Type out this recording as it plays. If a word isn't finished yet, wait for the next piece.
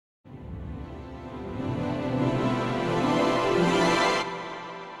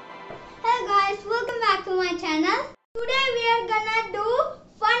my channel. Today we are gonna do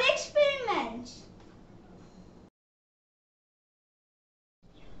fun experiments.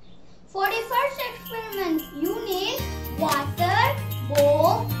 For the first experiment, you need water,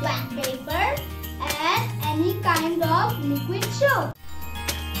 bowl, black paper and any kind of liquid soap.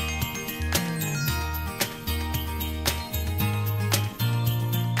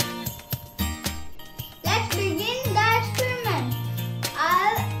 Let's begin the experiment.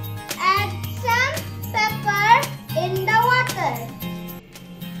 I'll add some pepper in the water.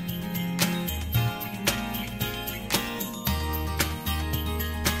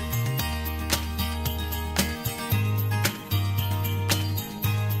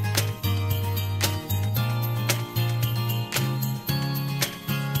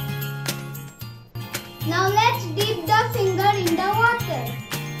 Now let's dip the finger in the water.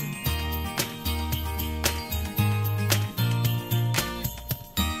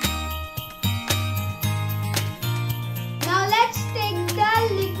 Now let's take the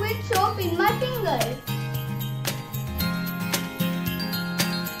liquid soap in my finger.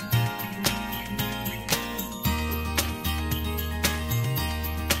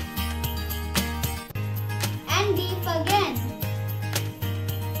 And dip again.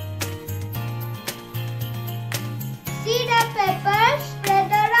 See the pepper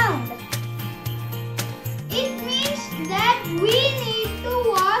spread around. It means that we need to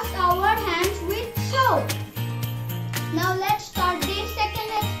wash our hands with soap. Now let's start the second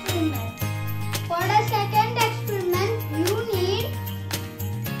experiment. For the second experiment, you need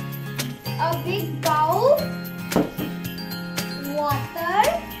a big bowl, water,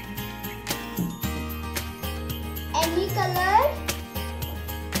 any color,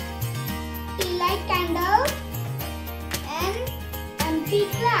 tea light candle, and empty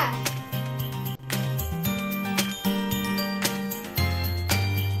glass.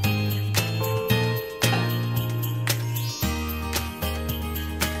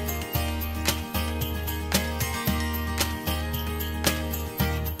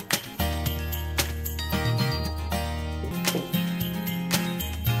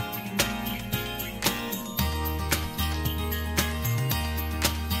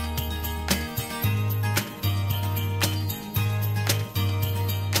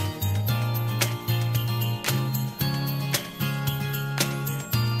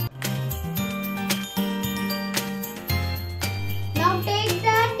 Now take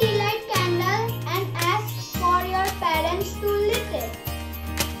the tea light candle and ask for your parents to lit it.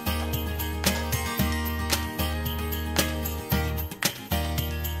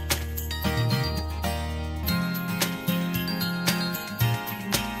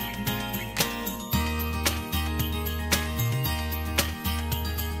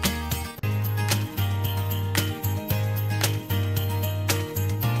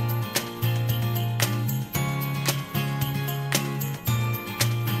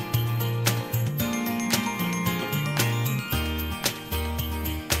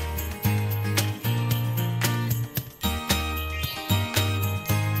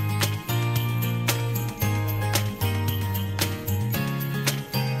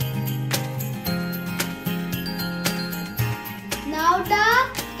 Now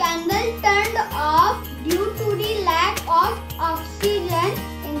the candle turned off due to the lack of oxygen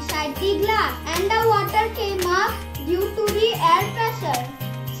inside the glass, and the water came up due to the air pressure.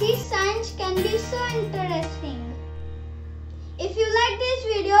 See, science can be so interesting. If you like this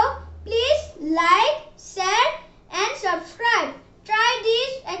video, please like,